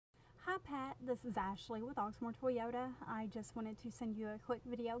This is Ashley with Oxmoor Toyota. I just wanted to send you a quick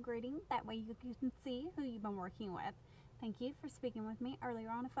video greeting. That way you can see who you've been working with. Thank you for speaking with me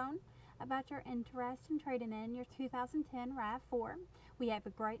earlier on the phone about your interest in trading in your 2010 RAV4. We have a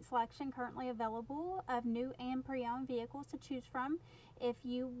great selection currently available of new and pre-owned vehicles to choose from. If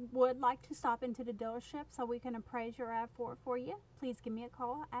you would like to stop into the dealership so we can appraise your RAV4 for you, please give me a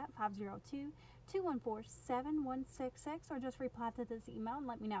call at 502-214-7166 or just reply to this email and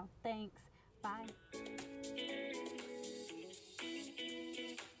let me know. Thanks. Bye.